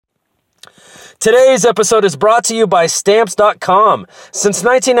Today's episode is brought to you by Stamps.com. Since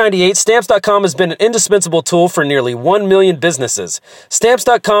 1998, Stamps.com has been an indispensable tool for nearly 1 million businesses.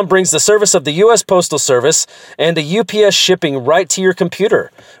 Stamps.com brings the service of the U.S. Postal Service and the UPS shipping right to your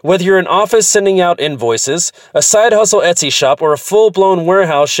computer. Whether you're an office sending out invoices, a side hustle Etsy shop, or a full-blown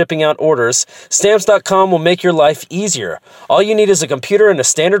warehouse shipping out orders, Stamps.com will make your life easier. All you need is a computer and a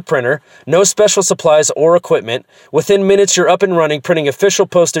standard printer, no special supplies or equipment. Within minutes, you're up and running, printing official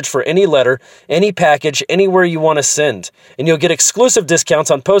postage for any letter, any package, anywhere you want to send. And you'll get exclusive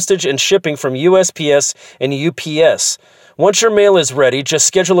discounts on postage and shipping from USPS and UPS. Once your mail is ready, just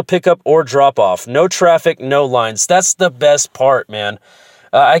schedule a pickup or drop-off. No traffic, no lines. That's the best part, man.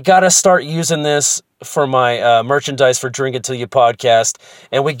 I gotta start using this for my merchandise for Drink It Till You podcast.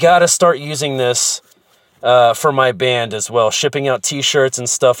 And we gotta start using this for my band as well. Shipping out t-shirts and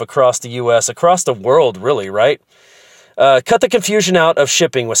stuff across the U.S., across the world, really, right? Cut the confusion out of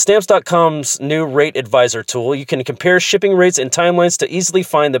shipping with Stamps.com's new Rate Advisor tool. You can compare shipping rates and timelines to easily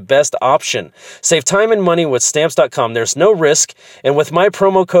find the best option. Save time and money with Stamps.com. There's no risk, and with my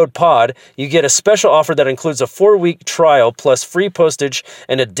promo code POD, you get a special offer that includes a 4-week trial plus free postage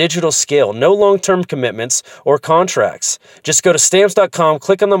and a digital scale. No long-term commitments or contracts. Just go to Stamps.com,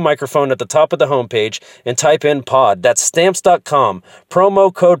 click on the microphone at the top of the homepage, and type in POD. That's Stamps.com.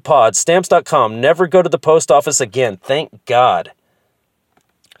 Promo code POD. Stamps.com. Never go to the post office again. Thank God.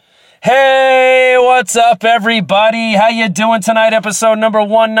 Hey, what's up, everybody? How you doing tonight? Episode number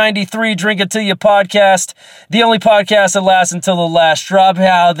 193, Drink It Till You podcast. The only podcast that lasts until the last drop.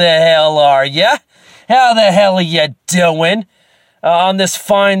 How the hell are ya? How the hell are you doing on this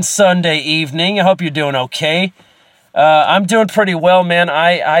fine Sunday evening? I hope you're doing okay. I'm doing pretty well, man.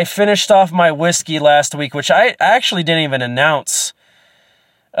 I finished off my whiskey last week, which I actually didn't even announce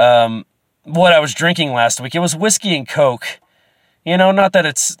what I was drinking last week. It was whiskey and Coke. You know, not that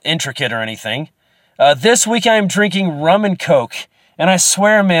it's intricate or anything. This week I'm drinking rum and Coke. And I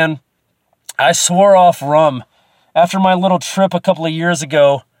swear, man, I swore off rum after my little trip a couple of years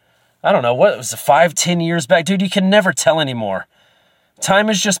ago. I don't know, what was it, 5-10 years back? Dude, you can never tell anymore. Time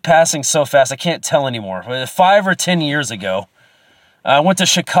is just passing so fast, I can't tell anymore. 5 or 10 years ago, I went to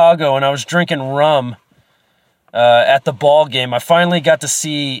Chicago and I was drinking rum at the ball game. I finally got to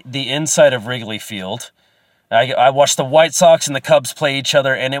see the inside of Wrigley Field. I watched the White Sox and the Cubs play each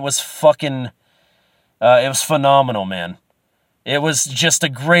other, and it was it was phenomenal, man. It was just a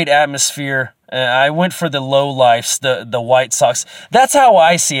great atmosphere. I went for the low lifes, the White Sox. That's how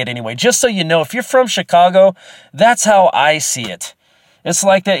I see it anyway. Just so you know, if you're from Chicago, that's how I see it. It's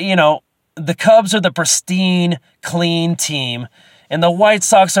like that, you know, the Cubs are the pristine, clean team, and the White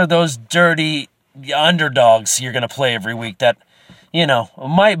Sox are those dirty underdogs you're going to play every week that, you know,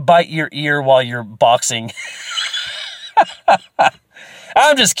 might bite your ear while you're boxing.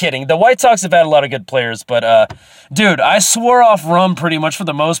 I'm just kidding. The White Sox have had a lot of good players, but, dude, I swore off rum pretty much for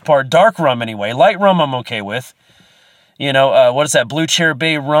the most part. Dark rum, anyway. Light rum I'm okay with. You know, what is that? Blue Chair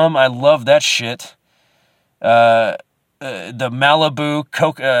Bay rum. I love that shit. The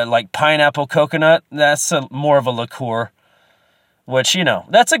Malibu, like pineapple coconut, that's more of a liqueur. Which, you know,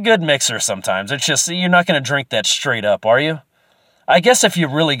 that's a good mixer sometimes. It's just, you're not going to drink that straight up, are you? I guess if you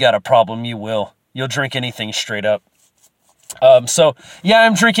really got a problem, you will. You'll drink anything straight up. So, yeah,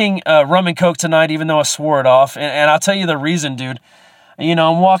 I'm drinking rum and Coke tonight, even though I swore it off. And I'll tell you the reason, dude. You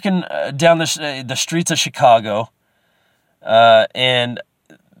know, I'm walking down the streets of Chicago, and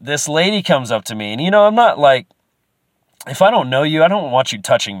this lady comes up to me. And, you know, I'm not like, if I don't know you, I don't want you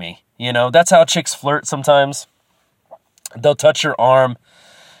touching me. You know, that's how chicks flirt sometimes. They'll touch your arm,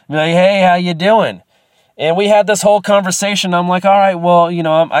 be like, hey, how you doing? And we had this whole conversation. I'm like, all right, well, you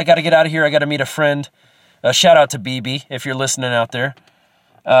know, I got to get out of here. I got to meet a friend. Shout out to BB, if you're listening out there.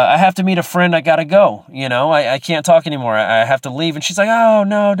 I have to meet a friend. I got to go. You know, I can't talk anymore. I have to leave. And she's like, oh,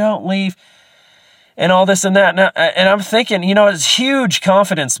 no, don't leave. And all this and that. And I'm thinking, you know, it's a huge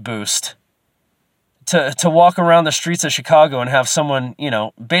confidence boost to walk around the streets of Chicago and have someone, you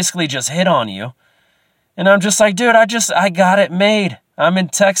know, basically just hit on you. And I'm just like, dude, I got it made. I'm in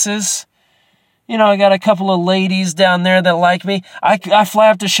Texas. You know, I got a couple of ladies down there that like me. I fly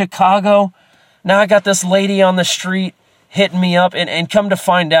up to Chicago. Now I got this lady on the street hitting me up. And come to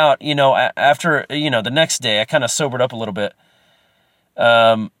find out, you know, after, you know, the next day, I kind of sobered up a little bit.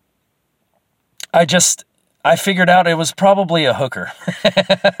 I figured out it was probably a hooker.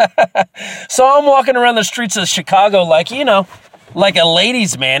 So I'm walking around the streets of Chicago like, you know, like a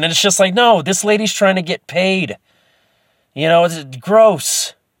ladies' man, and it's just like, no, this lady's trying to get paid. You know, it's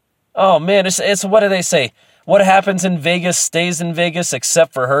gross. Oh, man, it's what do they say? What happens in Vegas stays in Vegas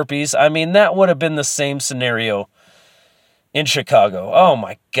except for herpes. I mean, that would have been the same scenario in Chicago. Oh,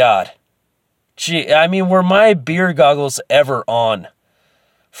 my God. Gee, I mean, were my beer goggles ever on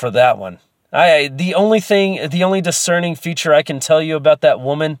for that one? The only discerning feature I can tell you about that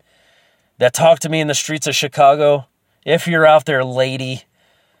woman that talked to me in the streets of Chicago, if you're out there, lady,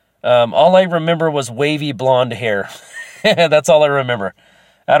 all I remember was wavy blonde hair. That's all I remember.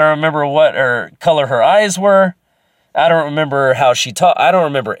 I don't remember what color her eyes were. I don't remember how she talked. I don't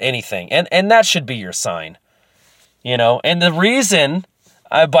remember anything. And that should be your sign. You know, and the reason,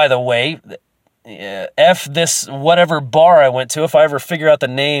 by the way, F this whatever bar I went to, if I ever figure out the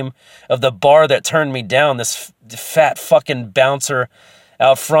name of the bar that turned me down, this fat fucking bouncer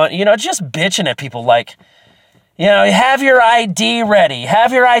out front, you know, just bitching at people like, you know, have your ID ready.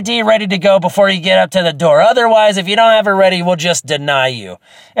 Have your ID ready to go before you get up to the door. Otherwise, if you don't have it ready, we'll just deny you.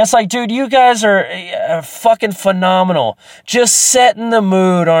 And it's like, dude, you guys are fucking phenomenal. Just setting the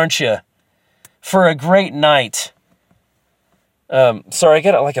mood, aren't you? For a great night. Sorry, I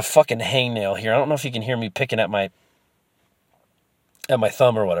got like a fucking hangnail here. I don't know if you can hear me picking at my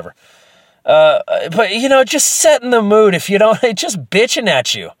thumb or whatever. But, you know, just setting the mood if you don't, just bitching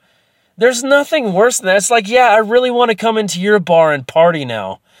at you. There's nothing worse than that. It's like, yeah, I really want to come into your bar and party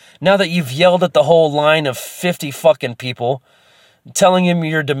now. Now that you've yelled at the whole line of 50 fucking people, telling them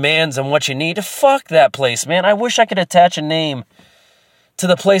your demands and what you need. Fuck that place, man. I wish I could attach a name to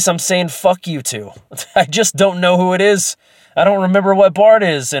the place I'm saying fuck you to. I just don't know who it is. I don't remember what bar it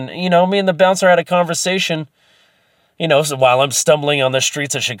is. And, you know, me and the bouncer had a conversation, you know, so while I'm stumbling on the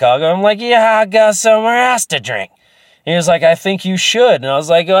streets of Chicago. I'm like, yeah, I got somewhere else to drink. He was like, I think you should. And I was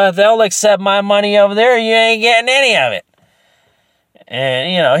like, well, they'll accept my money over there. You ain't getting any of it.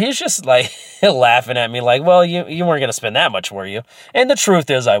 And, you know, he's just like laughing at me like, well, you weren't going to spend that much, were you? And the truth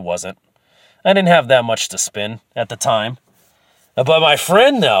is I wasn't. I didn't have that much to spend at the time. But my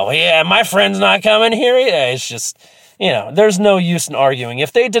friend, though, yeah, my friend's not coming here either. It's just, you know, there's no use in arguing.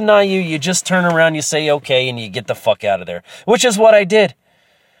 If they deny you, you just turn around, you say okay, and you get the fuck out of there. Which is what I did.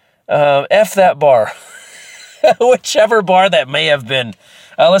 F that bar. Whichever bar that may have been.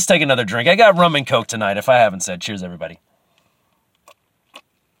 Let's take another drink. I got rum and Coke tonight, if I haven't said. Cheers, everybody.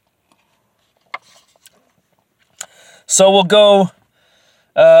 So we'll go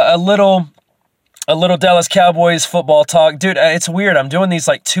a little Dallas Cowboys football talk. Dude, it's weird. I'm doing these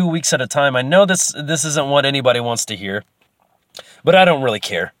like 2 weeks at a time. I know this isn't what anybody wants to hear, but I don't really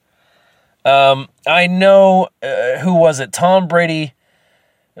care. I know, who was it? Tom Brady,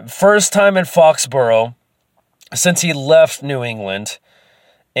 first time in Foxborough since he left New England,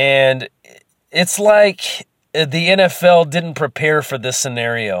 and it's like the NFL didn't prepare for this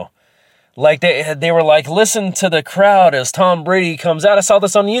scenario. Like they were like, listen to the crowd as Tom Brady comes out. I saw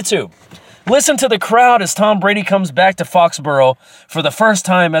this on YouTube. Listen to the crowd as Tom Brady comes back to Foxborough for the first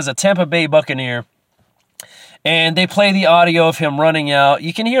time as a Tampa Bay Buccaneer. And they play the audio of him running out.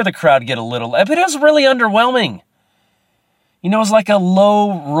 You can hear the crowd get a little, but it was really underwhelming. You know, it was like a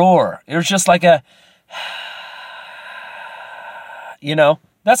low roar. It was just like a, you know,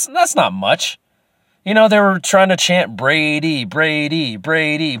 that's not much. You know, they were trying to chant Brady, Brady,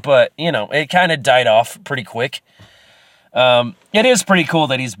 Brady, but, you know, it kind of died off pretty quick. It is pretty cool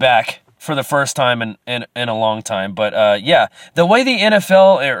that he's back for the first time in a long time. But, yeah, the way the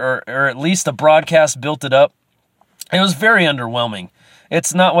NFL, or at least the broadcast built it up, it was very underwhelming.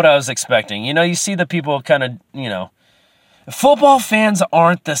 It's not what I was expecting. You know, you see the people kind of, you know, football fans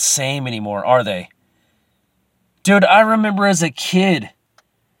aren't the same anymore, are they? Dude, I remember as a kid,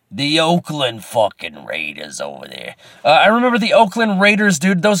 the Oakland fucking Raiders over there. I remember the Oakland Raiders,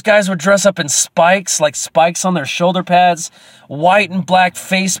 dude. Those guys would dress up in spikes, like spikes on their shoulder pads, white and black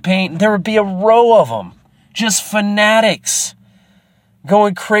face paint. There would be a row of them. Just fanatics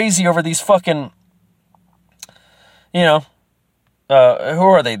going crazy over these fucking, you know, who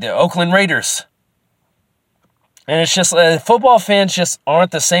are they? The Oakland Raiders. And it's just, football fans just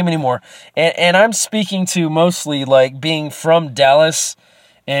aren't the same anymore. And I'm speaking to mostly, like, being from Dallas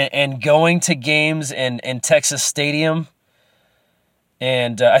and going to games in Texas Stadium.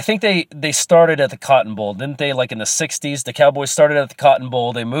 And I think they started at the Cotton Bowl, didn't they? Like in the 60s, the Cowboys started at the Cotton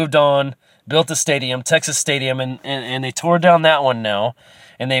Bowl. They moved on, built a stadium, Texas Stadium, and they tore down that one now.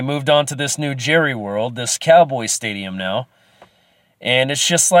 And they moved on to this new Jerry World, this Cowboy Stadium now. And it's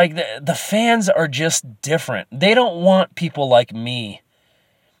just like the fans are just different. They don't want people like me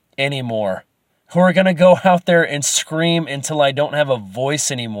anymore who are going to go out there and scream until I don't have a voice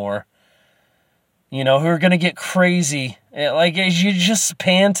anymore. You know, who are going to get crazy. Like, you just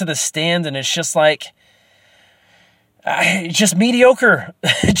pan to the stand and it's just like, just mediocre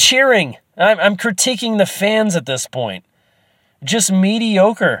cheering. I'm critiquing the fans at this point. Just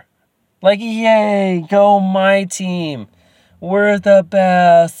mediocre. Like, yay, go my team. We're the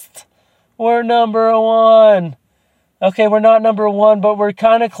best. We're number one. Okay, we're not number one, but we're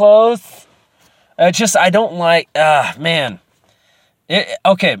kind of close. I don't like, man.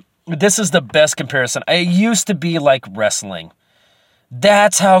 Okay, this is the best comparison. It used to be like wrestling.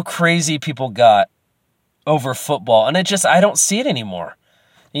 That's how crazy people got over football. And I don't see it anymore.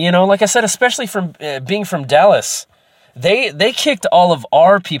 You know, like I said, especially from being from Dallas, they kicked all of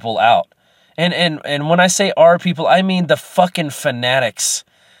our people out. And when I say our people, I mean the fucking fanatics.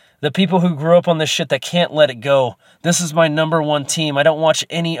 The people who grew up on this shit that can't let it go. This is my number one team. I don't watch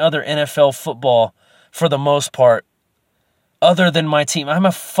any other NFL football for the most part other than my team. I'm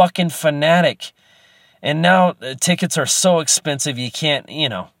a fucking fanatic. And now tickets are so expensive you can't,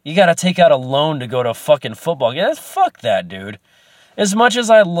 you got to take out a loan to go to a fucking football game. Fuck that, dude. As much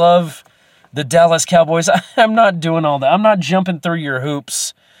as I love the Dallas Cowboys, I'm not doing all that. I'm not jumping through your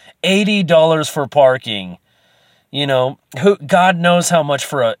hoops. $80 for parking. God knows how much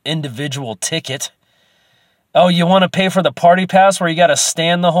for an individual ticket. Oh, you want to pay for the party pass where you got to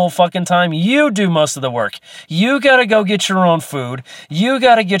stand the whole fucking time? You do most of the work. You got to go get your own food. You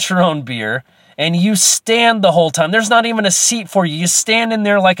got to get your own beer. And you stand the whole time. There's not even a seat for you. You stand in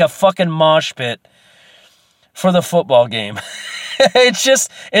there like a fucking mosh pit for the football game.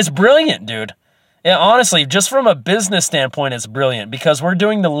 It's brilliant, dude. Yeah, honestly, just from a business standpoint, it's brilliant because we're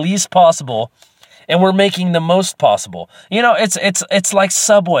doing the least possible and we're making the most possible. It's like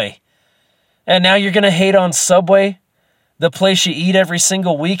Subway. And now you're going to hate on Subway, the place you eat every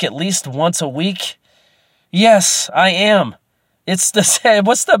single week, at least once a week? Yes, I am. It's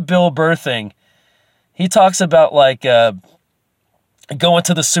what's the Bill Burr thing? He talks about like going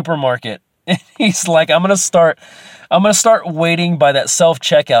to the supermarket. And he's like, I'm gonna start waiting by that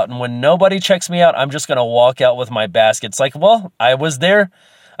self-checkout, and when nobody checks me out, I'm just gonna walk out with my basket. It's like, well, I was there.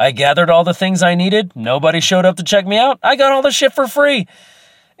 I gathered all the things I needed. Nobody showed up to check me out. I got all the shit for free.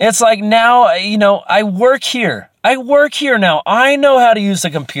 It's like now, I work here. Now. I know how to use a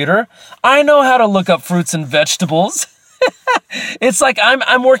computer. I know how to look up fruits and vegetables. It's like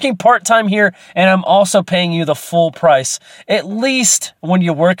I'm working part-time here, and I'm also paying you the full price. At least when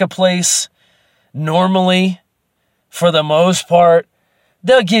you work a place, normally, for the most part,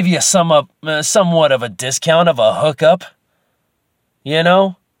 they'll give you somewhat of a discount of a hookup.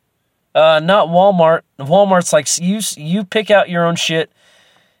 Not Walmart. Walmart's like, you pick out your own shit.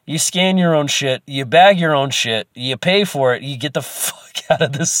 You scan your own shit, you bag your own shit, you pay for it, you get the fuck out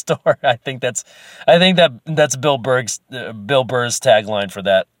of the store. I think that's Bill Burr's tagline for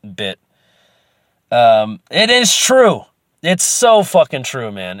that bit. It is true. It's so fucking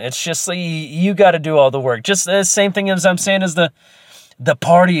true, man. It's just like you got to do all the work. Just the same thing as I'm saying as the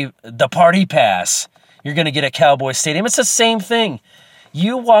party pass. You're gonna get at Cowboy Stadium. It's the same thing.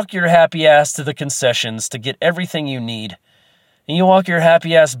 You walk your happy ass to the concessions to get everything you need. And you walk your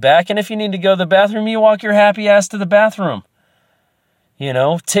happy ass back, and if you need to go to the bathroom, you walk your happy ass to the bathroom.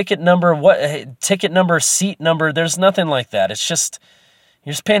 Ticket number, seat number, there's nothing like that. It's just,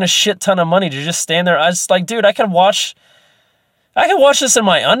 you're just paying a shit ton of money to just stand there. I was like, dude, I can watch this in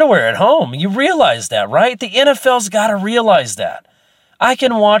my underwear at home. You realize that, right? The NFL's got to realize that. I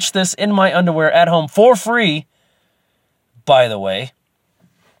can watch this in my underwear at home for free, by the way.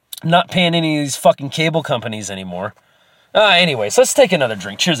 Not paying any of these fucking cable companies anymore. Anyways, let's take another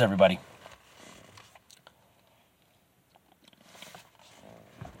drink. Cheers, everybody.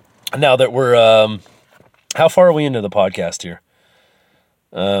 Now that we're, how far are we into the podcast here?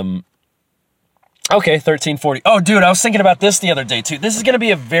 Okay, 1340. Oh, dude, I was thinking about this the other day, too. This is going to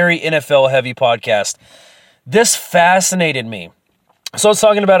be a very NFL-heavy podcast. This fascinated me. So I was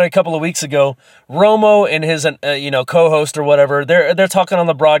talking about it a couple of weeks ago. Romo and his, co-host or whatever, they're talking on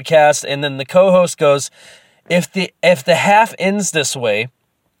the broadcast, and then the co-host goes, If the half ends this way,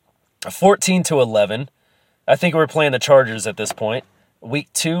 14-11, I think we're playing the Chargers at this point. Week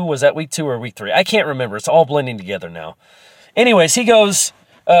 2, was that week 2 or week 3? I can't remember. It's all blending together now. Anyways, he goes,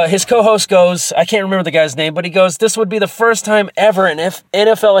 his co-host goes, I can't remember the guy's name, but he goes, this would be the first time ever in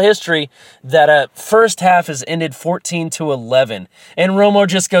NFL history that a first half has ended 14-11. And Romo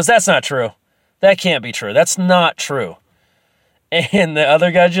just goes, that's not true. That can't be true. That's not true. And the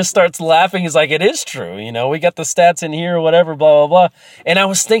other guy just starts laughing. He's like, it is true. We got the stats in here or whatever, blah, blah, blah. And I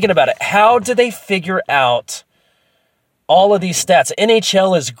was thinking about it. How do they figure out all of these stats?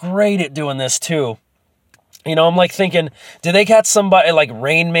 NHL is great at doing this too. I'm like thinking, do they got somebody like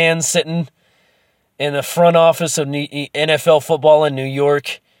Rain Man sitting in the front office of NFL football in New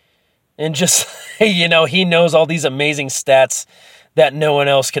York? And just, he knows all these amazing stats that no one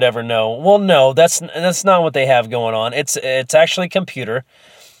else could ever know. Well, no, that's not what they have going on. It's actually a computer.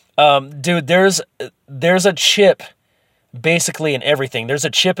 Dude, there's a chip basically in everything. There's a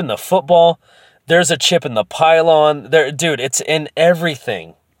chip in the football. There's a chip in the pylon. Dude, it's in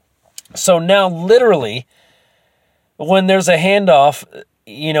everything. So now, literally, when there's a handoff,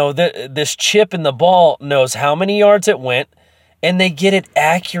 this chip in the ball knows how many yards it went, and they get it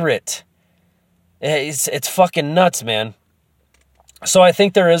accurate. It's fucking nuts, man. So I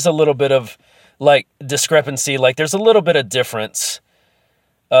think there is a little bit of, discrepancy. There's a little bit of difference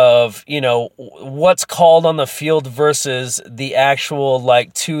of, what's called on the field versus the actual,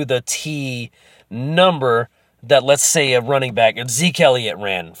 to the T number that, let's say, a running back, Zeke Elliott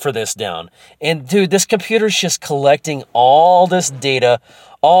ran for this down. And, dude, this computer's just collecting all this data,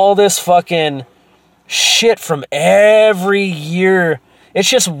 all this fucking shit from every year. It's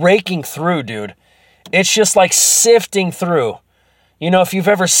just raking through, dude. It's just sifting through. If you've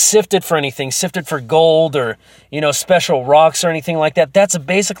ever sifted for anything, sifted for gold or, special rocks or anything like that, that's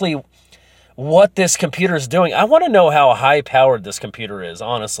basically what this computer is doing. I want to know how high-powered this computer is,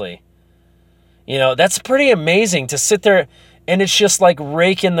 honestly. That's pretty amazing to sit there and it's just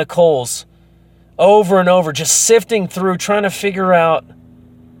raking the coals over and over, just sifting through, trying to figure out,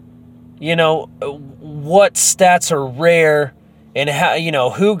 what stats are rare and how,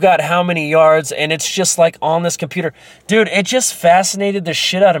 who got how many yards. And it's just on this computer. Dude, it just fascinated the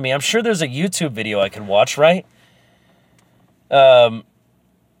shit out of me. I'm sure there's a YouTube video I could watch, right?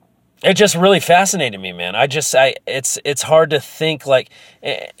 It just really fascinated me, man. It's hard to think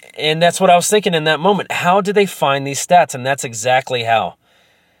and that's what I was thinking in that moment. How do they find these stats? And that's exactly how.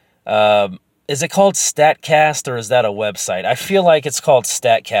 Is it called StatCast or is that a website? I feel like it's called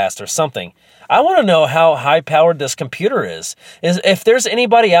StatCast or something. I want to know how high-powered this computer is. If there's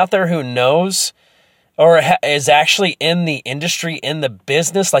anybody out there who knows or is actually in the industry, in the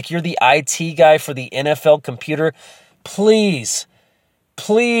business, you're the IT guy for the NFL computer, please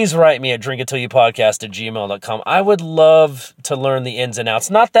write me at drinkitillyoupodcast@gmail.com. I would love to learn the ins and outs.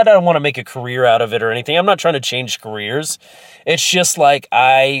 Not that I want to make a career out of it or anything. I'm not trying to change careers. It's just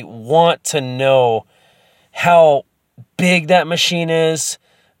I want to know how big that machine is,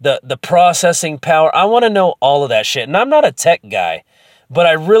 the processing power. I want to know all of that shit. And I'm not a tech guy, but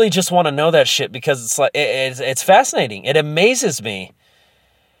I really just want to know that shit because it's fascinating. It amazes me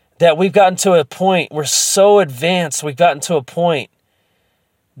that we've gotten to a point, we're so advanced, we've gotten to a point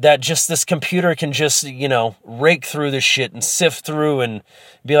that just this computer can just, rake through this shit and sift through and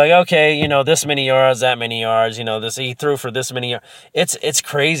be okay, this many yards, that many yards, this he threw for this many yards. It's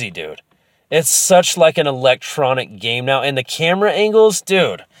crazy, dude. It's such an electronic game now. And the camera angles,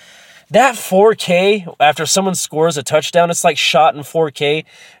 dude, that 4K after someone scores a touchdown, it's shot in 4K.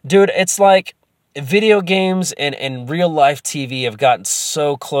 Dude, it's video games and real life TV have gotten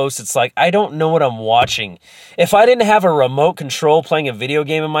so close. It's I don't know what I'm watching. If I didn't have a remote control playing a video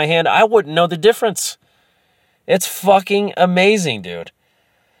game in my hand, I wouldn't know the difference. It's fucking amazing, dude.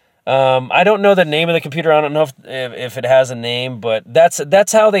 I don't know the name of the computer. I don't know if it has a name, but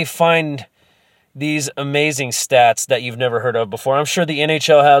that's how they find these amazing stats that you've never heard of before. I'm sure the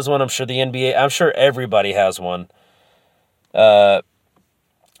NHL has one. I'm sure the NBA, I'm sure everybody has one.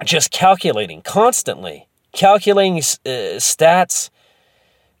 Just calculating constantly, calculating stats,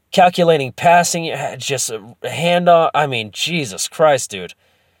 calculating passing, just handoff. I mean, Jesus Christ, dude.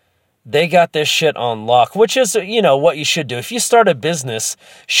 They got this shit on lock, which is, what you should do. If you start a business,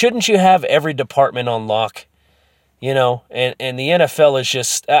 shouldn't you have every department on lock? And the NFL is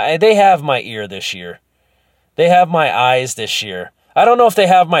just, they have my ear this year. They have my eyes this year. I don't know if they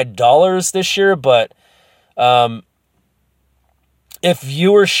have my dollars this year, but if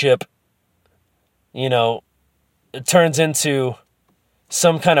viewership, it turns into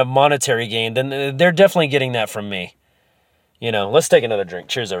some kind of monetary gain, then they're definitely getting that from me. Let's take another drink.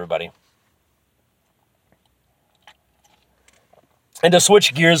 Cheers, everybody. And to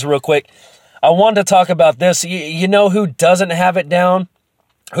switch gears real quick, I wanted to talk about this. You know who doesn't have it down?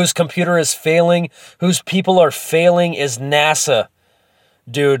 Whose computer is failing? Whose people are failing is NASA.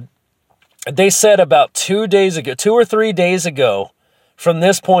 Dude, they said about 2 or 3 days ago, from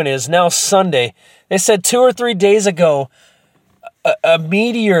this point, it is now Sunday, they said 2 or 3 days ago, a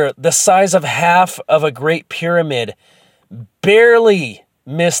meteor the size of half of a Great Pyramid barely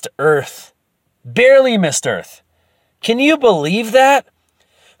missed Earth. Barely missed Earth. Can you believe that?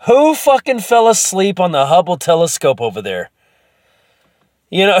 Who fucking fell asleep on the Hubble telescope over there?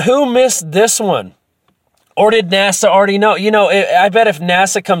 Who missed this one? Or did NASA already know? I bet if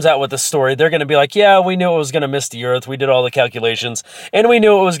NASA comes out with a story, they're going to be yeah, we knew it was going to miss the Earth. We did all the calculations, and we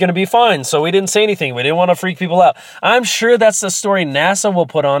knew it was going to be fine, so we didn't say anything. We didn't want to freak people out. I'm sure that's the story NASA will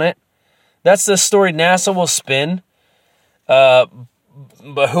put on it. That's the story NASA will spin. But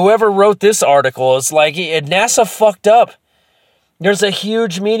whoever wrote this article is NASA fucked up. There's a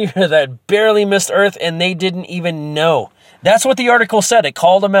huge meteor that barely missed Earth, and they didn't even know. That's what the article said. It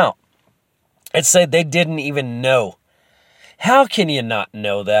called them out. It said they didn't even know. How can you not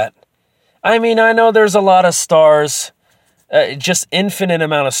know that? I mean, I know there's a lot of stars, just infinite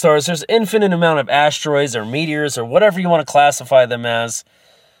amount of stars. There's infinite amount of asteroids or meteors or whatever you want to classify them as.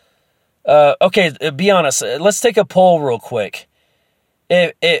 Okay, be honest. Let's take a poll real quick.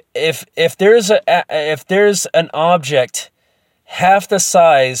 If there's an object half the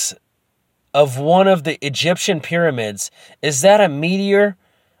size of one of the Egyptian pyramids, is that a meteor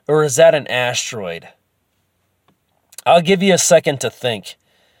or is that an asteroid? I'll give you a second to think.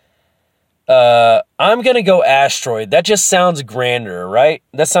 I'm going to go asteroid. That just sounds grander, right?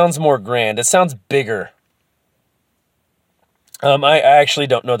 That sounds more grand. It sounds bigger. I actually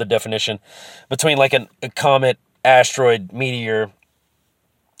don't know the definition between like a comet, asteroid, meteor.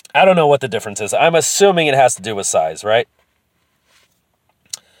 I don't know what the difference is. I'm assuming it has to do with size, right?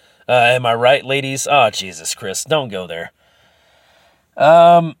 Am I right, ladies? Oh, Jesus Christ, don't go there.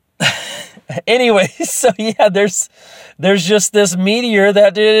 Anyway, so yeah, there's just this meteor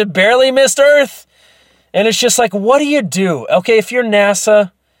that barely missed Earth. And it's just like, what do you do? Okay, if you're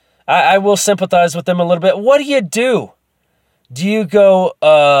NASA, I will sympathize with them a little bit. What do you do? Do you go,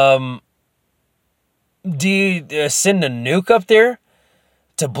 do you send a nuke up there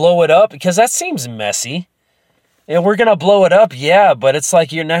to blow it up? Because that seems messy. And we're going to blow it up, yeah, but it's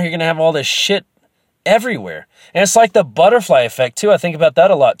like you're going to have all this shit everywhere. And it's like the butterfly effect, too. I think about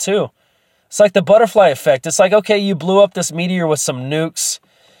that a lot, too. It's like the butterfly effect. It's like, okay, you blew up this meteor with some nukes.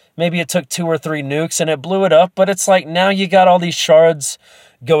 Maybe it took 2 or 3 nukes and it blew it up, but it's like now you got all these shards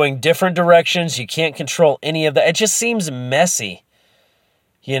going different directions. You can't control any of that. It just seems messy,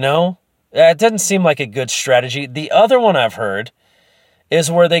 you know? It doesn't seem like a good strategy. The other one I've heard is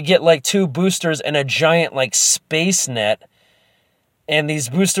where they get like 2 boosters and a giant like space net, and these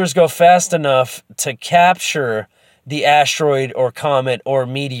boosters go fast enough to capture the asteroid or comet or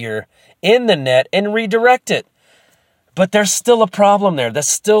meteor in the net and redirect it. But there's still a problem there. That's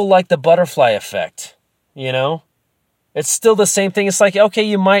still like the butterfly effect, you know? It's still the same thing. It's like, okay,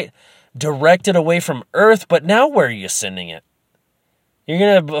 you might direct it away from Earth, but now where are you sending it? You're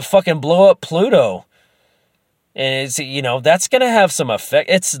going to fucking blow up Pluto. And it's, you know, that's going to have some effect.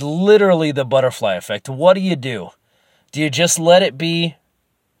 It's literally the butterfly effect. What do? Do you just let it be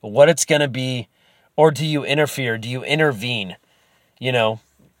what it's going to be? Or do you interfere? Do you intervene? You know?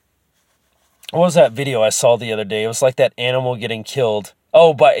 What was that video I saw the other day? It was like that animal getting killed.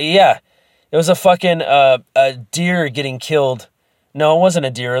 Oh, but yeah. It was a fucking a deer getting killed. No, it wasn't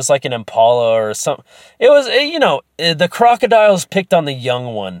a deer. It was like an impala or something. It was, you know, the crocodiles picked on the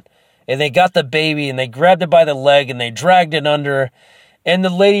young one. And they got the baby and they grabbed it by the leg and they dragged it under. And the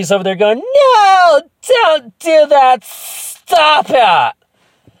lady's over there going, no, don't do that. Stop it.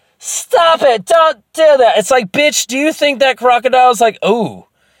 Stop it. Don't do that. It's like, bitch, do you think that crocodile's like, ooh,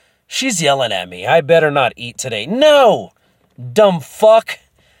 she's yelling at me. I better not eat today. No, dumb fuck.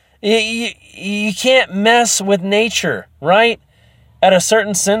 You can't mess with nature, right? At a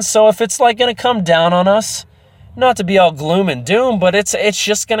certain sense. So if it's like going to come down on us, not to be all gloom and doom, but it's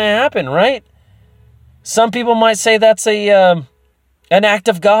just going to happen, right? Some people might say that's an act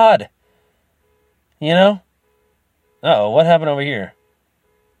of God. You know? Uh-oh, what happened over here?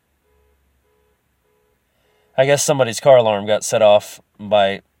 I guess somebody's car alarm got set off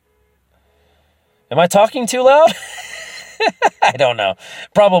by... Am I talking too loud? I don't know.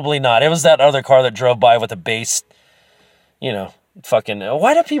 Probably not. It was that other car that drove by with a bass, you know, fucking...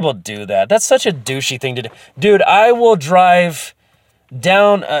 Why do people do that? That's such a douchey thing to do. Dude, I will drive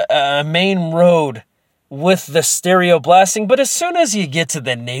down a main road with the stereo blasting, but as soon as you get to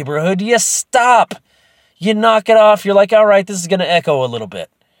the neighborhood, you stop. You knock it off. You're like, all right, this is going to echo a little bit.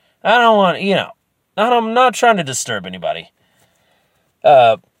 I don't want, you know, I'm not trying to disturb anybody.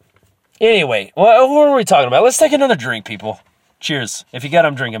 Anyway, what were we talking about? Let's take another drink, people. Cheers. If you got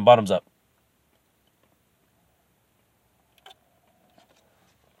them drinking, bottoms up.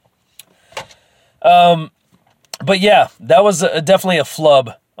 But yeah, that was definitely a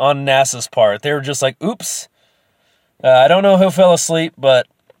flub on NASA's part. They were just like, oops. I don't know who fell asleep,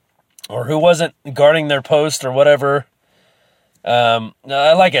 or who wasn't guarding their post or whatever.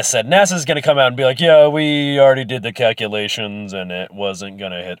 Like I said, NASA's going to come out and be like, yeah, we already did the calculations and it wasn't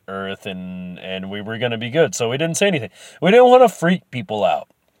going to hit Earth and we were going to be good. So we didn't say anything. We didn't want to freak people out.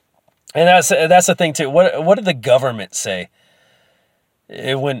 And that's the thing too. What did the government say?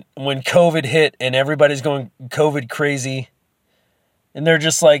 When COVID hit and everybody's going COVID crazy and they're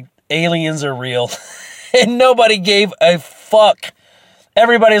just like, aliens are real and nobody gave a fuck.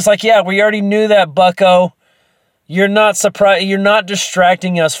 Everybody's like, yeah, we already knew that, bucko. You're not surprised. You're not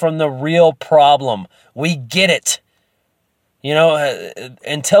distracting us from the real problem. We get it. You know,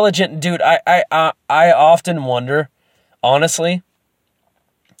 intelligent dude. I often wonder, honestly,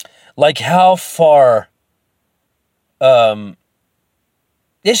 like how far. It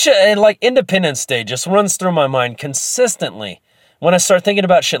should, like Independence Day just runs through my mind consistently when I start thinking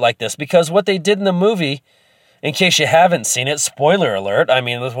about shit like this, because what they did in the movie, in case you haven't seen it, spoiler alert, I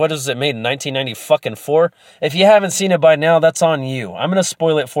mean, what is it made in 1994? If you haven't seen it by now, that's on you. I'm going to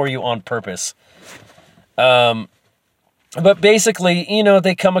spoil it for you on purpose. But basically, you know,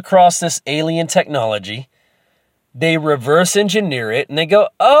 they come across this alien technology, they reverse engineer it, and they go,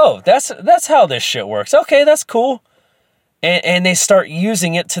 oh, that's how this shit works. Okay, that's cool. And they start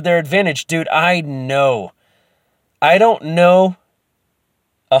using it to their advantage. Dude, I know. I don't know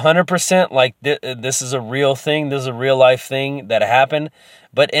 100% like this is a real thing. This is a real life thing that happened.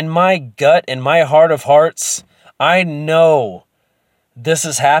 But in my gut, in my heart of hearts, I know this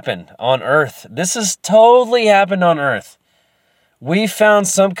has happened on Earth. This has totally happened on Earth. We found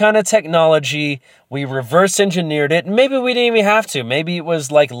some kind of technology. We reverse engineered it. Maybe we didn't even have to. Maybe it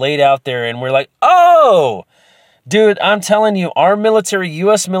was like laid out there and we're like, oh, dude, I'm telling you, our military,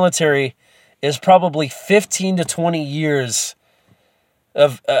 U.S. military, is probably 15 to 20 years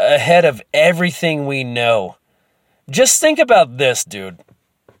ahead of everything we know. Just think about this, dude.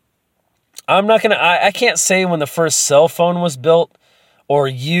 I can't say when the first cell phone was built or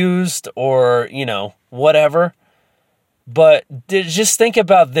used or, you know, whatever. But just think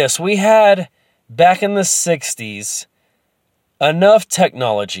about this. We had, back in the 60s, enough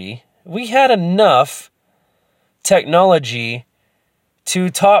technology. We had enough technology to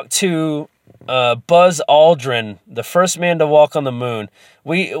talk to Buzz Aldrin, the first man to walk on the moon.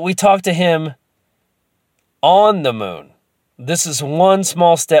 We talked to him on the moon. This is one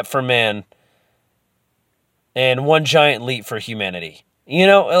small step for man and one giant leap for humanity. You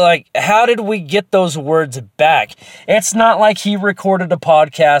know, like, how did we get those words back? It's not like he recorded a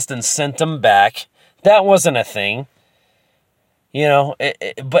podcast and sent them back. That wasn't a thing. You know,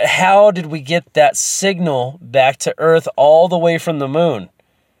 but how did we get that signal back to Earth all the way from the moon?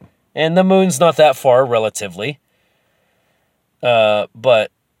 And the moon's not that far, relatively.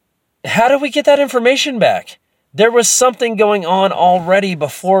 But how did we get that information back? There was something going on already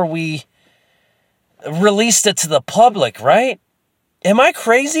before we released it to the public, right? Am I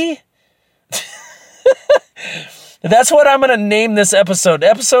crazy? That's what I'm going to name this episode.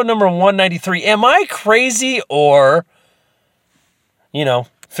 Episode number 193. Am I crazy, or, you know,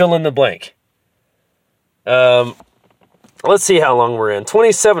 fill in the blank. Let's see how long we're in.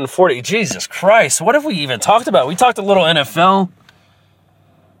 27:40. Jesus Christ. What have we even talked about? We talked a little NFL.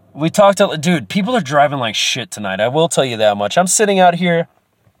 Dude, people are driving like shit tonight. I will tell you that much. I'm sitting out here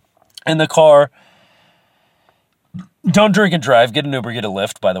in the car. Don't drink and drive. Get an Uber, get a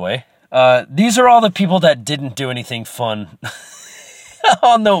Lyft, by the way. These are all the people that didn't do anything fun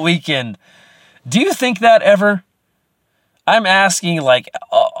on the weekend. Do you think that ever? I'm asking, like,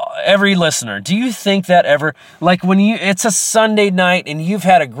 every listener, do you think that ever? Like, when it's a Sunday night and you've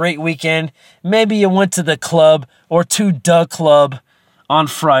had a great weekend, maybe you went to the club or to the club on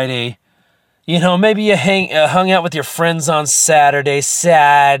Friday. You know, maybe you hung out with your friends on Saturday.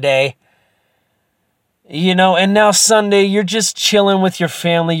 You know, and now Sunday, you're just chilling with your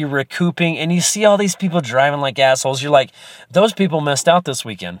family, you're recouping, and you see all these people driving like assholes. You're like, those people missed out this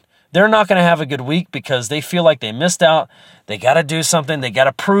weekend. They're not going to have a good week because they feel like they missed out. They got to do something. They got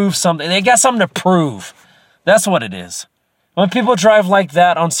to prove something. They got something to prove. That's what it is. When people drive like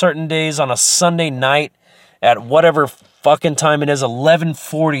that on certain days on a Sunday night at whatever fucking time it is,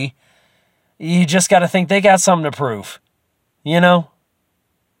 11:40, you just got to think they got something to prove. You know?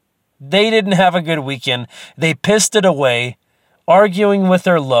 They didn't have a good weekend. They pissed it away, arguing with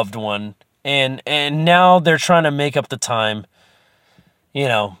their loved one, and now they're trying to make up the time. You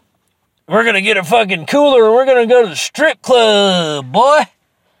know, we're going to get a fucking cooler and we're going to go to the strip club, boy.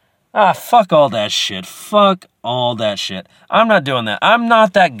 Fuck all that shit. Fuck all that shit. I'm not doing that. I'm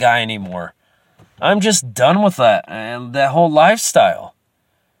not that guy anymore. I'm just done with that and that whole lifestyle.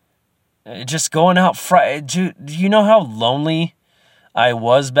 Just going out Friday. Do you know how lonely I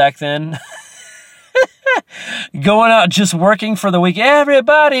was back then? Going out, just working for the weekend.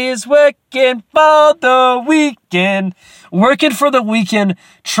 Everybody is working for the weekend. Working for the weekend,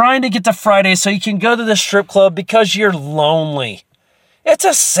 trying to get to Friday so you can go to the strip club because you're lonely. It's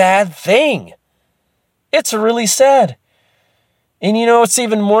a sad thing. It's really sad. And you know what's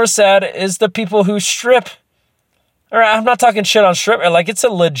even more sad is the people who strip. Or I'm not talking shit on strip. Like, it's a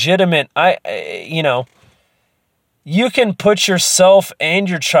legitimate, you know, you can put yourself and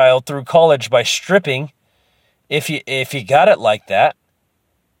your child through college by stripping. if you got it like that.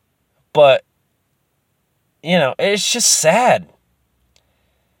 But, you know, it's just sad.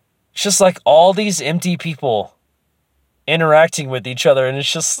 It's just like all these empty people interacting with each other, and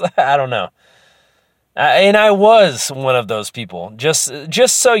it's just, I don't know. And I was one of those people. Just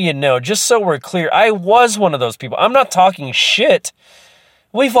so you know, just so we're clear, I was one of those people. I'm not talking shit.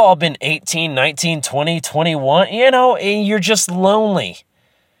 We've all been 18, 19, 20, 21, you know, and you're just lonely.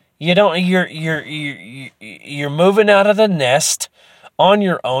 You don't, you're moving out of the nest on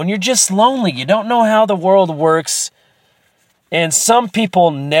your own. You're just lonely. You don't know how the world works. And some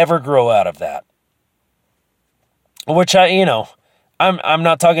people never grow out of that. Which I'm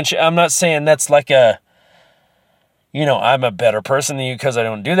not talking shit. I'm not saying that's like I'm a better person than you because I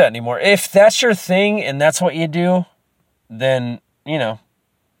don't do that anymore. If that's your thing and that's what you do, then,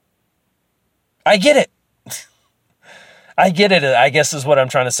 I get it. I get it, I guess is what I'm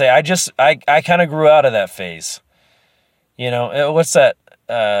trying to say. I kind of grew out of that phase. What's that?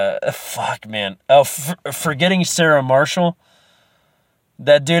 Fuck, man. Oh, forgetting Sarah Marshall.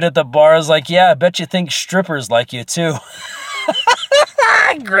 That dude at the bar is like, yeah, I bet you think strippers like you too.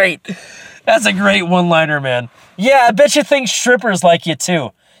 Great. That's a great one-liner, man. Yeah, I bet you think strippers like you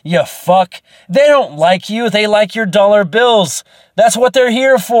too. You fuck. They don't like you. They like your dollar bills. That's what they're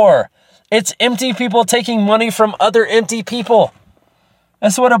here for. It's empty people taking money from other empty people.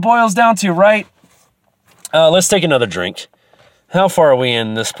 That's what it boils down to, right? Let's take another drink. How far are we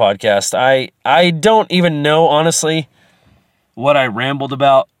in this podcast? I don't even know, honestly, what I rambled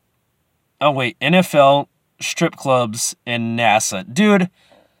about. Oh, wait. NFL, strip clubs, and NASA. Dude,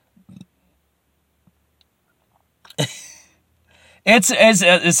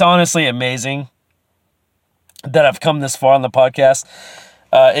 it's honestly amazing that I've come this far on the podcast.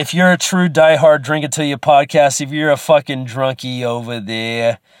 If you're a true diehard Drink It Till You podcast, if you're a fucking drunkie over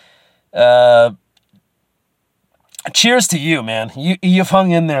there, cheers to you, man. You've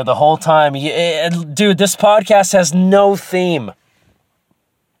hung in there the whole time. Dude, this podcast has no theme.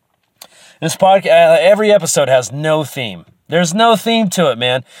 This podcast, every episode has no theme. There's no theme to it,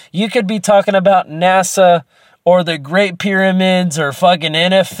 man. You could be talking about NASA or the Great Pyramids or fucking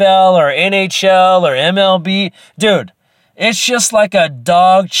NFL or NHL or MLB. Dude, it's just like a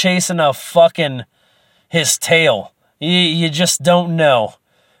dog chasing his tail. You just don't know.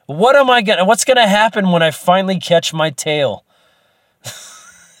 What's gonna happen when I finally catch my tail?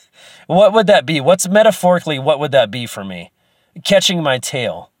 What would that be? What would that be for me? Catching my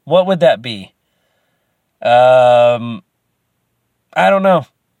tail. What would that be? I don't know.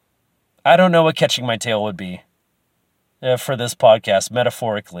 I don't know what catching my tail would be for this podcast,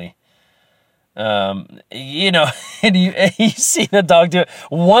 metaphorically. And you see the dog do it.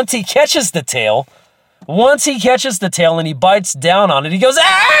 Once he catches the tail and he bites down on it, he goes,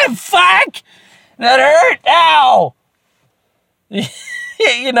 ah, fuck! That hurt! Ow!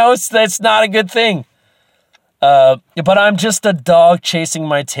 That's not a good thing. But I'm just a dog chasing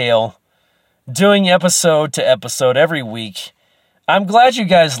my tail, doing episode to episode every week. I'm glad you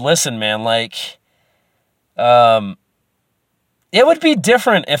guys listen, man. It would be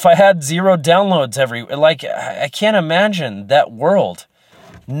different if I had 0 downloads I can't imagine that world.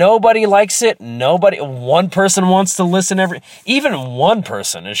 Nobody likes it. One person wants to listen even one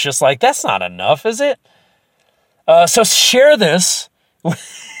person is just like, that's not enough, is it? So share this. That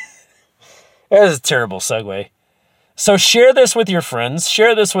is a terrible segue. So share this with your friends.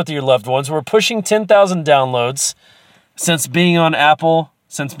 Share this with your loved ones. We're pushing 10,000 downloads since being on Apple,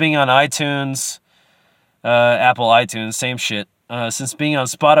 since being on iTunes, Apple iTunes, same shit. Since being on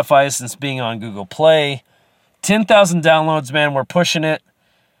Spotify, since being on Google Play. 10,000 downloads, man. We're pushing it.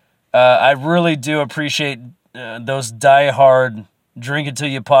 I really do appreciate those diehard Drink It Till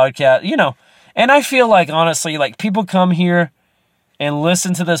You podcast. And I feel like, honestly, people come here and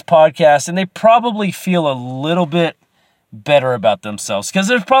listen to this podcast, and they probably feel a little bit better about themselves. Because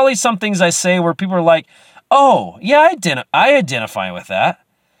there's probably some things I say where people are like, oh, yeah, I identify with that.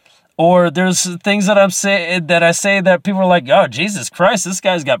 Or there's things that I say that people are like, oh, Jesus Christ, this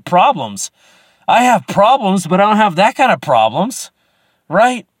guy's got problems. I have problems, but I don't have that kind of problems.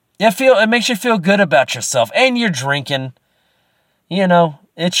 Right? It makes you feel good about yourself. And you're drinking.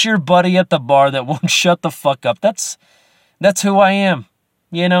 It's your buddy at the bar that won't shut the fuck up. That's who I am.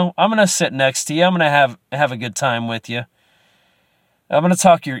 I'm going to sit next to you. I'm going to have a good time with you. I'm going to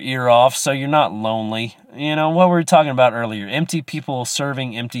talk your ear off so you're not lonely. What we were talking about earlier. Empty people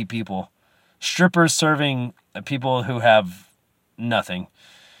serving empty people. Strippers serving people who have nothing.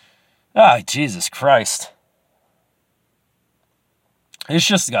 Ah, Jesus Christ. It's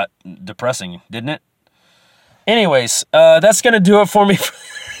just got depressing, didn't it? Anyways, that's going to do it for me.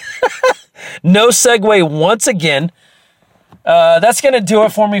 No segue once again. That's going to do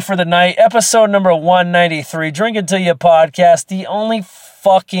it for me for the night. Episode number 193, Drink Until You podcast. The only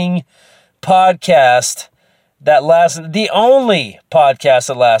fucking podcast that lasts, the only podcast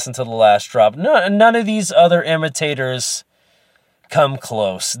that lasts until the last drop. None of these other imitators come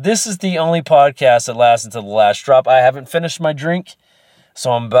close. This is the only podcast that lasts until the last drop. I haven't finished my drink,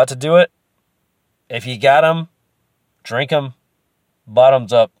 so I'm about to do it. If you got them, drink them.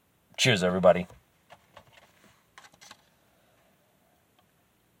 Bottoms up. Cheers, everybody.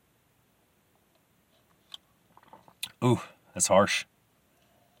 Ooh, that's harsh.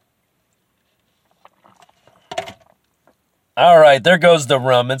 All right, there goes the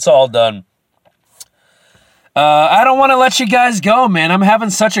rum. It's all done. I don't want to let you guys go, man. I'm having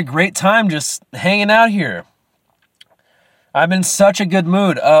such a great time just hanging out here. I'm in such a good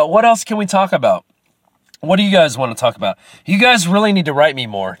mood. What else can we talk about? What do you guys want to talk about? You guys really need to write me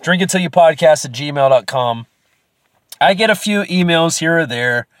more. drinkintillyoupodcast@gmail.com. I get a few emails here or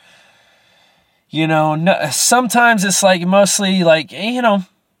there. You know, sometimes it's like mostly like, you know,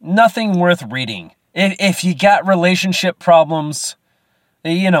 nothing worth reading. If you got relationship problems,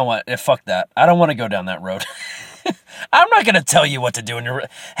 you know what? Fuck that. I don't want to go down that road. I'm not going to tell you what to do in your...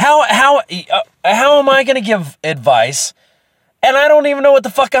 How am I going to give advice and I don't even know what the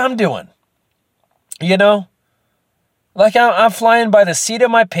fuck I'm doing? You know? Like I'm flying by the seat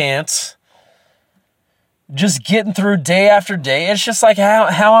of my pants, just getting through day after day. It's just like,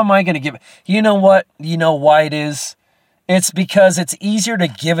 how am I going to give... You know what? You know why it is? It's because it's easier to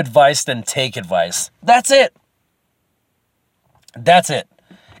give advice than take advice. That's it. That's it.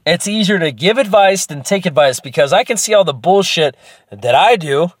 It's easier to give advice than take advice because I can see all the bullshit that I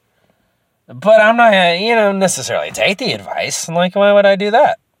do, but I'm not going to, necessarily take the advice. Like, why would I do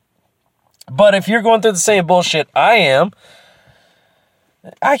that? But if you're going through the same bullshit I am,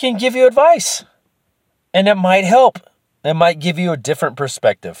 I can give you advice. And it might help. It might give you a different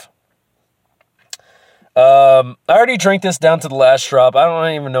perspective. I already drank this down to the last drop. I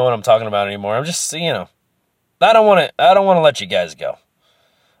don't even know what I'm talking about anymore. I'm just, I don't want to let you guys go.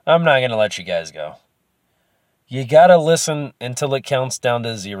 I'm not going to let you guys go. You got to listen until it counts down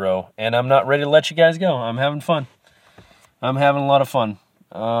to 0. And I'm not ready to let you guys go. I'm having fun. I'm having a lot of fun.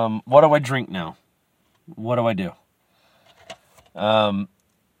 What do I drink now? What do I do? I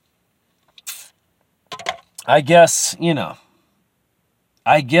guess,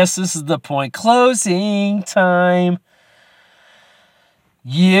 I guess this is the point. Closing time.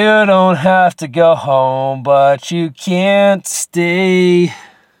 You don't have to go home, but you can't stay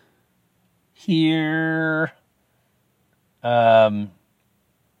here. That's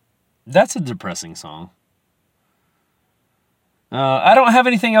a depressing song. I don't have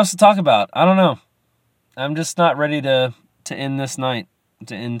anything else to talk about. I don't know. I'm just not ready to end this night,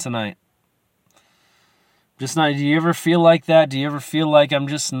 to end tonight. Just not. Do you ever feel like that? Do you ever feel like I'm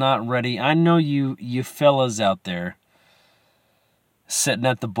just not ready? I know you fellas out there sitting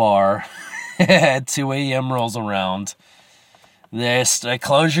at the bar at 2 a.m. rolls around.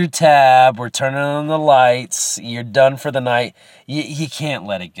 Close your tab. We're turning on the lights. You're done for the night. You can't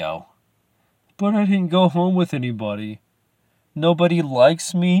let it go. But I didn't go home with anybody. Nobody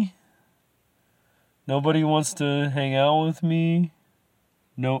likes me. Nobody wants to hang out with me.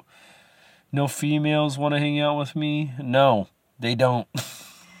 No females want to hang out with me. No, they don't.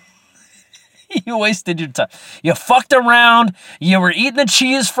 You wasted your time. You fucked around. You were eating the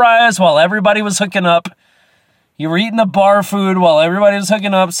cheese fries while everybody was hooking up. You were eating the bar food while everybody was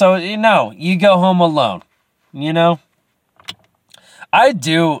hooking up. So, you go home alone. I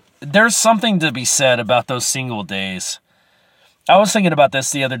do. There's something to be said about those single days. I was thinking about this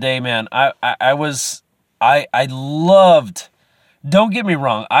the other day, man. I loved, don't get me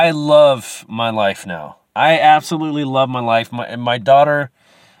wrong, I love my life now. I absolutely love my life. My daughter,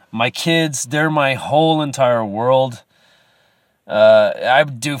 my kids, they're my whole entire world. I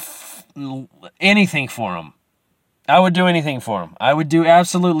would do anything for them. I would do anything for them. I would do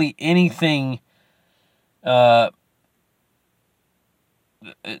absolutely anything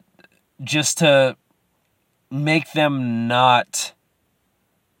just to make them not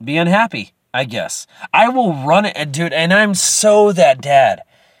be unhappy, I guess. I will run it, dude, and I'm so that dad.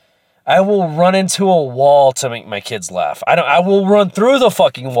 I will run into a wall to make my kids laugh. I will run through the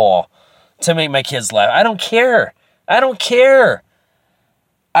fucking wall to make my kids laugh. I don't care. I don't care.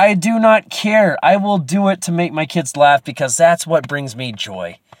 I do not care. I will do it to make my kids laugh because that's what brings me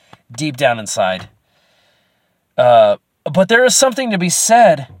joy deep down inside. But there is something to be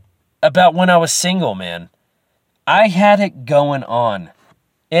said about when I was single, man. I had it going on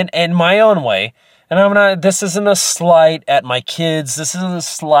in my own way. And this isn't a slight at my kids. This isn't a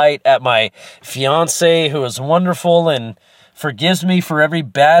slight at my fiance, who is wonderful and forgives me for every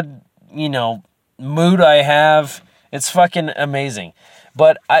bad, mood I have. It's fucking amazing.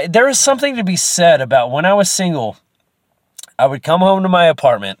 But there is something to be said about when I was single. I would come home to my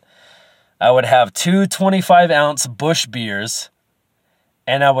apartment. I would have 2 25-ounce Busch beers,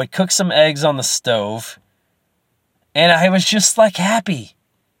 and I would cook some eggs on the stove, and I was just like happy.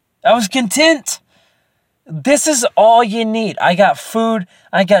 I was content. This is all you need. I got food,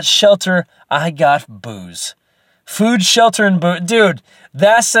 I got shelter, I got booze. Food, shelter, and booze. Dude,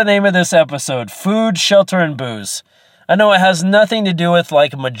 that's the name of this episode. Food, shelter, and booze. I know it has nothing to do with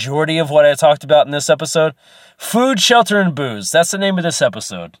like a majority of what I talked about in this episode. Food, shelter, and booze. That's the name of this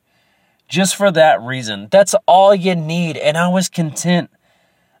episode. Just for that reason. That's all you need. And I was content.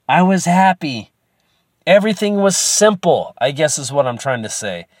 I was happy. Everything was simple, I guess is what I'm trying to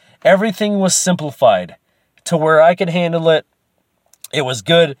say. Everything was simplified to where I could handle it. It was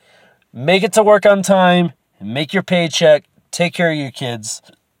good. Make it to work on time. Make your paycheck. Take care of your kids.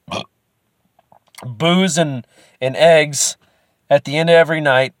 Booze and eggs at the end of every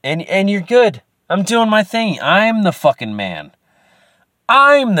night. And you're good. I'm doing my thing. I'm the fucking man.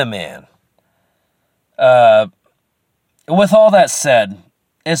 I'm the man. With all that said,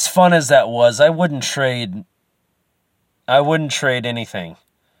 as fun as that was, I wouldn't trade anything.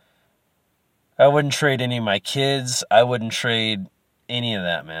 I wouldn't trade any of my kids. I wouldn't trade any of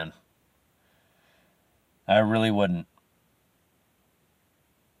that, man. I really wouldn't.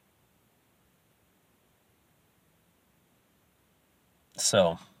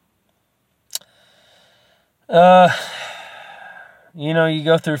 So, you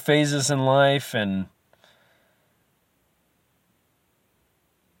go through phases in life and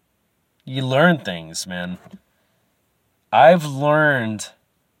you learn things, man. I've learned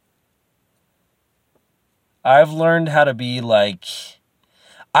how to be like,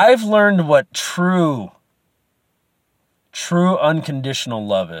 I've learned what true unconditional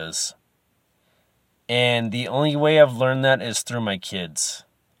love is. And the only way I've learned that is through my kids,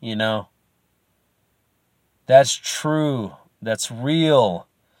 That's true. That's real.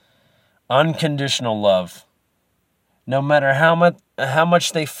 Unconditional love. No matter how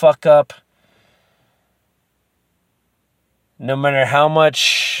much they fuck up, no matter how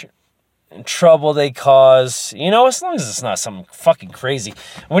much trouble they cause, as long as it's not something fucking crazy.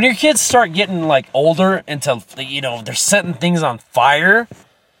 When your kids start getting like older until, they're setting things on fire,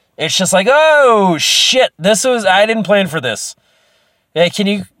 it's just like, oh shit, I didn't plan for this. Yeah,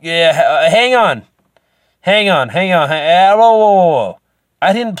 hang on. Whoa.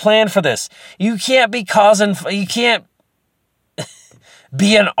 I didn't plan for this. You can't be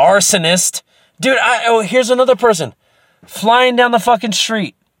be an arsonist. Dude, here's another person flying down the fucking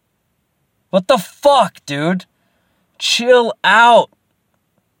street. What the fuck, dude? Chill out.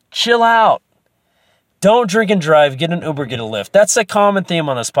 Don't drink and drive. Get an Uber, get a Lyft. That's a common theme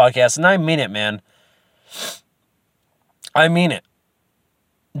on this podcast, and I mean it, man. I mean it.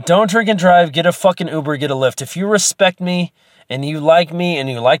 Don't drink and drive. Get a fucking Uber, get a Lyft. If you respect me and you like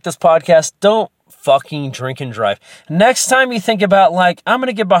this podcast, don't fucking drink and drive. Next time you think about, I'm going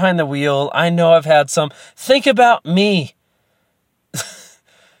to get behind the wheel. I know I've had some. Think about me.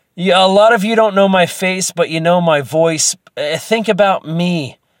 Yeah, a lot of you don't know my face, but you know my voice. Think about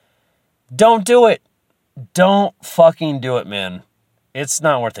me. Don't do it. Don't fucking do it, man. It's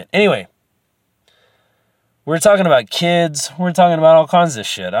not worth it. Anyway, we're talking about kids. We're talking about all kinds of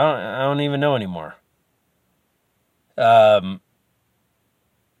shit. I don't even know anymore. Oh,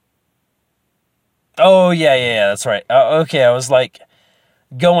 yeah, that's right. Okay, I was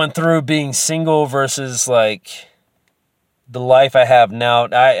going through being single versus the life I have now.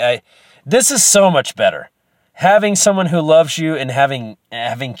 This is so much better. Having someone who loves you and having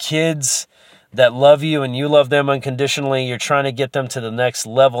kids that love you and you love them unconditionally, you're trying to get them to the next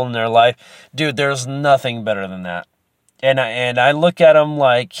level in their life. Dude, there's nothing better than that. And I look at them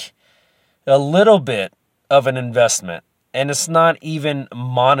like a little bit of an investment. And it's not even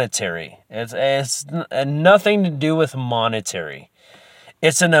monetary. It's nothing to do with monetary.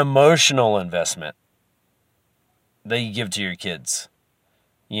 It's an emotional investment that you give to your kids.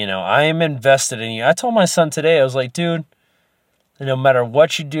 I am invested in you. I told my son today, I was like, dude, no matter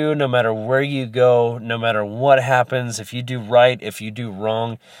what you do, no matter where you go, no matter what happens, if you do right, if you do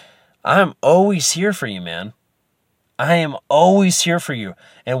wrong, I'm always here for you, man. I am always here for you.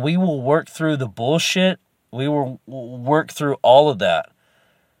 And we will work through the bullshit. We will work through all of that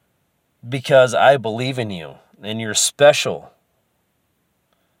because I believe in you and you're special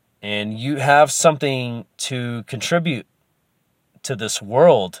and you have something to contribute to this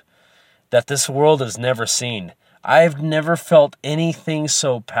world that this world has never seen. I've never felt anything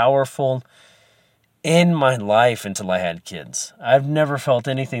so powerful in my life until I had kids. I've never felt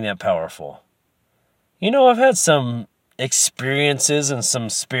anything that powerful. I've had some experiences and some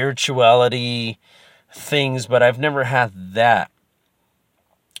spirituality things, but I've never had that.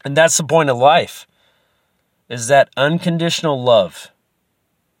 And that's the point of life, is that unconditional love.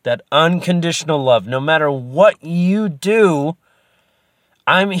 That unconditional love. No matter what you do,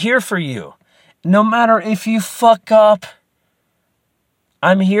 I'm here for you. No matter if you fuck up,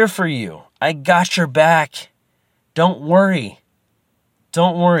 I'm here for you. I got your back. Don't worry.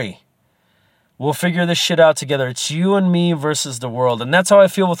 Don't worry. We'll figure this shit out together. It's you and me versus the world. And that's how I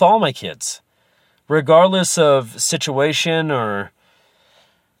feel with all my kids. Regardless of situation or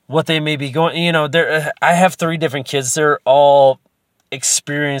what they may be going, I have 3 different kids. They're all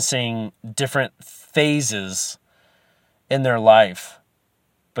experiencing different phases in their life.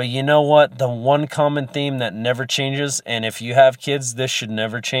 But you know what? The one common theme that never changes, and if you have kids, this should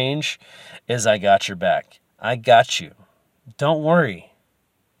never change, is I got your back. I got you. Don't worry.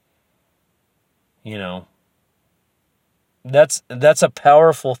 That's a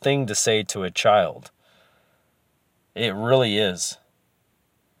powerful thing to say to a child. It really is.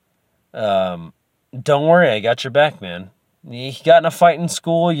 Don't worry, I got your back, man. You got in a fight in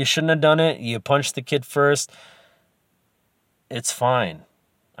school, you shouldn't have done it, you punched the kid first. It's fine.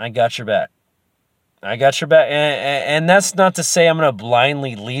 I got your back. I got your back. And that's not to say I'm going to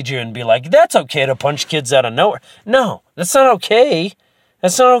blindly lead you and be like, that's okay to punch kids out of nowhere. No, that's not okay.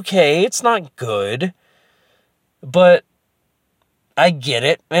 That's not okay. It's not good. But I get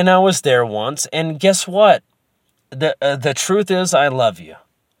it. And I was there once. And guess what? The truth is I love you.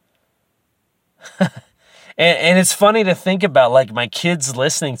 and it's funny to think about, like, my kids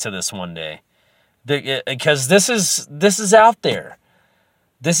listening to this one day. Because this is out there.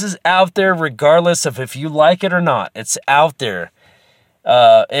 This is out there regardless of if you like it or not. It's out there.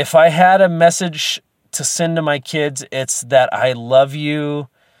 If I had a message to send to my kids, it's that I love you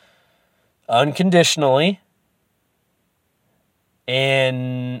unconditionally.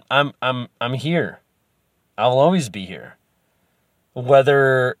 And I'm here. I'll always be here.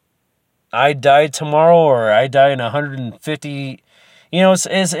 Whether I die tomorrow or I die in 150,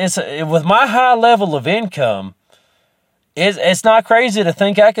 it's with my high level of income, it's not crazy to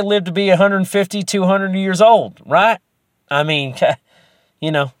think I could live to be 150, 200 years old, right? I mean,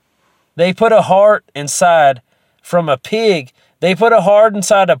 they put a heart inside from a pig. They put a heart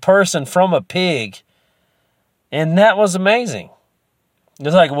inside a person from a pig. And that was amazing.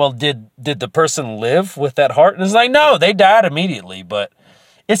 It's like, well, did the person live with that heart? And it's like, no, they died immediately. But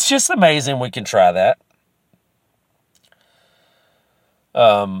it's just amazing we can try that.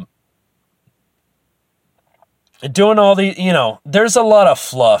 Doing all the, there's a lot of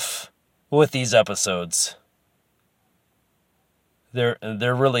fluff with these episodes. There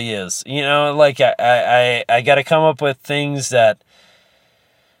really is. Like I got to come up with things that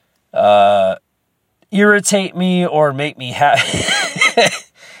irritate me or make me happy.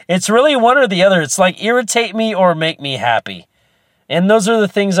 It's really one or the other. It's like irritate me or make me happy. And those are the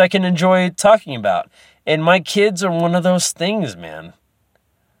things I can enjoy talking about. And my kids are one of those things, man.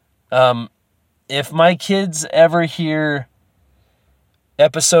 If my kids ever hear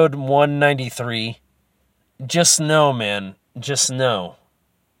episode 193, just know, man, just know.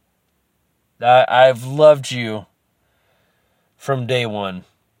 I've loved you from day one,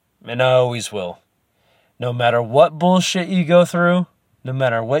 and I always will. No matter what bullshit you go through, no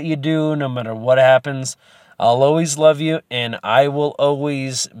matter what you do, no matter what happens, I'll always love you, and I will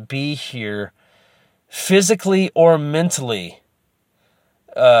always be here, physically or mentally,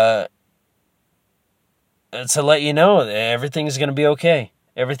 to let you know that everything's going to be okay.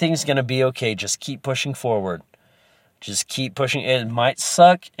 Everything's going to be okay. Just keep pushing forward. Just keep pushing. It might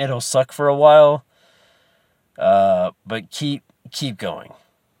suck. It'll suck for a while. But keep going.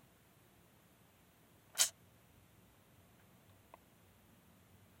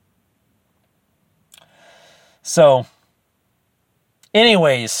 So,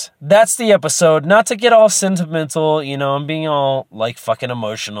 anyways, that's the episode. Not to get all sentimental, I'm being all, like, fucking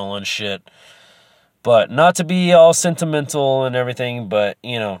emotional and shit. But not to be all sentimental and everything, but,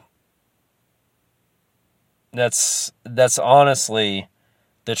 that's honestly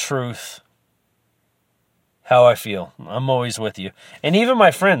the truth, how I feel. I'm always with you. And even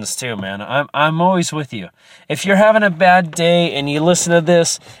my friends too, man. I'm always with you. If you're having a bad day and you listen to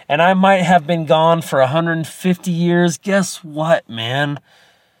this, and I might have been gone for 150 years, guess what, man?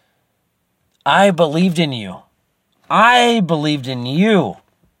 I believed in you. I believed in you.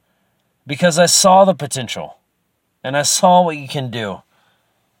 Because I saw the potential. And I saw what you can do.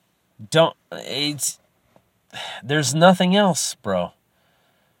 There's nothing else, bro.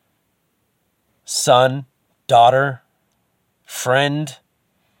 Son, daughter, friend,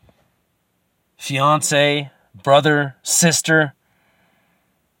 fiance, brother, sister,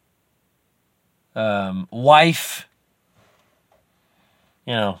 wife.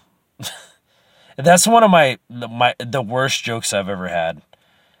 You know, that's one of the worst jokes I've ever had.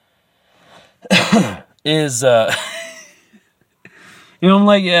 Is I'm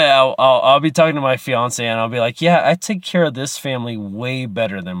like, yeah, I'll be talking to my fiance and I'll be like, yeah, I take care of this family way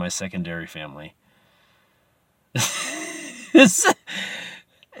better than my secondary family.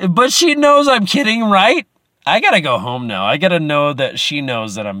 But she knows I'm kidding, right? I gotta go home now. I gotta know that she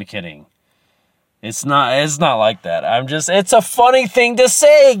knows that I'm kidding. It's not like that. It's a funny thing to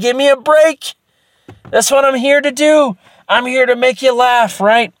say. Give me a break. That's what I'm here to do. I'm here to make you laugh,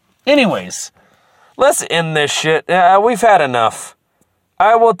 right? Anyways, let's end this shit. We've had enough.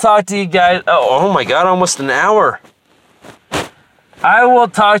 I will talk to you guys. Oh my God, almost an hour. I will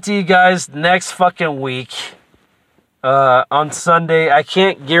talk to you guys next fucking week. On Sunday. I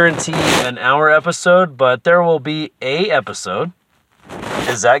can't guarantee an hour episode, but there will be a episode.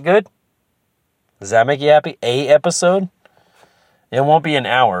 Is that good? Does that make you happy? A episode? It won't be an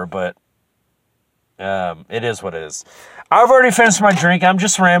hour, but it is what it is. I've already finished my drink. I'm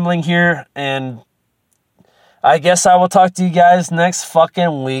just rambling here, and I guess I will talk to you guys next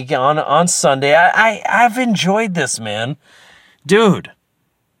fucking week on Sunday. I've enjoyed this, man. Dude.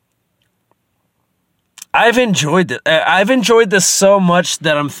 I've enjoyed this so much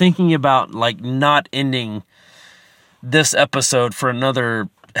that I'm thinking about like not ending this episode for another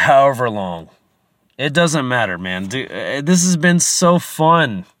however long. It doesn't matter, man. Dude, this has been so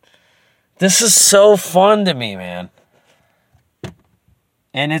fun. This is so fun to me, man.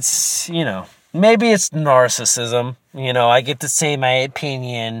 And it's, maybe it's narcissism. I get to say my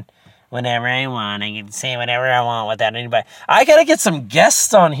opinion whenever I want. I get to say whatever I want without anybody. I gotta get some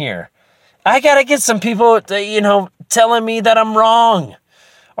guests on here. I gotta get some people, telling me that I'm wrong.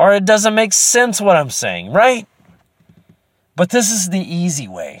 Or it doesn't make sense what I'm saying, right? But this is the easy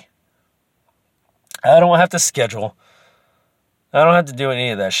way. I don't have to schedule. I don't have to do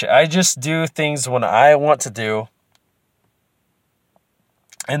any of that shit. I just do things when I want to do.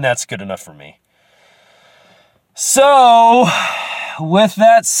 And that's good enough for me. So, with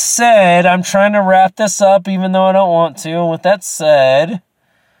that said, I'm trying to wrap this up even though I don't want to. And with that said,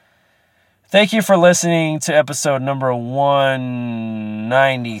 thank you for listening to episode number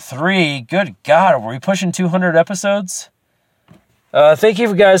 193. Good God, are we pushing 200 episodes? Thank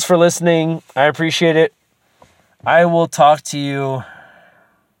you guys for listening. I appreciate it. I will talk to you.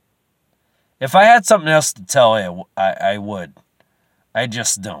 If I had something else to tell you, I would. I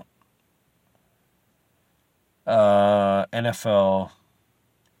just don't. NFL,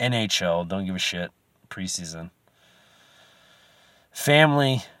 NHL, don't give a shit. Preseason.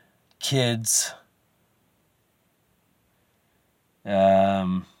 Family, kids. Yeah,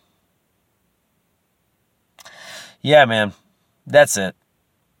 man. That's it.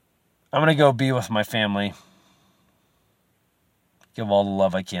 I'm going to go be with my family. Give all the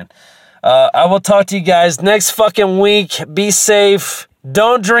love I can. I will talk to you guys next fucking week. Be safe.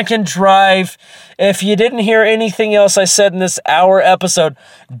 Don't drink and drive. If you didn't hear anything else I said in this hour episode,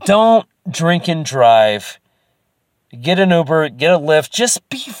 don't drink and drive. Get an Uber, get a Lyft. Just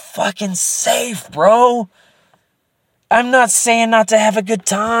be fucking safe, bro. I'm not saying not to have a good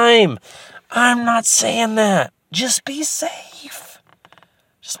time. I'm not saying that. Just be safe.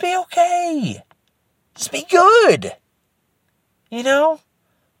 Just be okay. Just be good.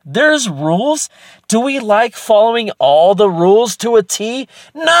 There's rules. Do we like following all the rules to a T?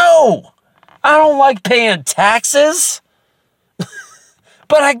 No! I don't like paying taxes.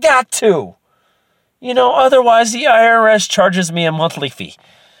 But I got to. Otherwise the IRS charges me a monthly fee,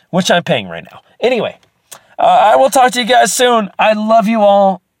 which I'm paying right now. Anyway, I will talk to you guys soon. I love you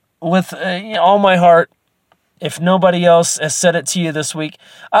all with all my heart. If nobody else has said it to you this week,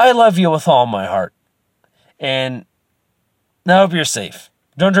 I love you with all my heart. And I hope you're safe.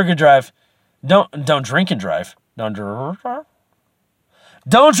 Don't drink and drive. Don't drink and drive. Don't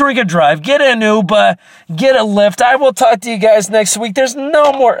drink and drive. Get an Uber. Get a Lyft. I will talk to you guys next week. There's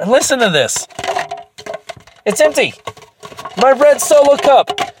no more. Listen to this. It's empty. My red Solo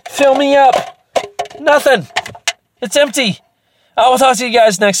cup. Fill me up. Nothing. It's empty. I will talk to you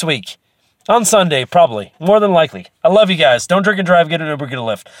guys next week. On Sunday, probably. More than likely. I love you guys. Don't drink and drive. Get an Uber. Get a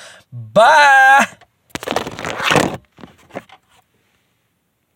Lyft. Bye.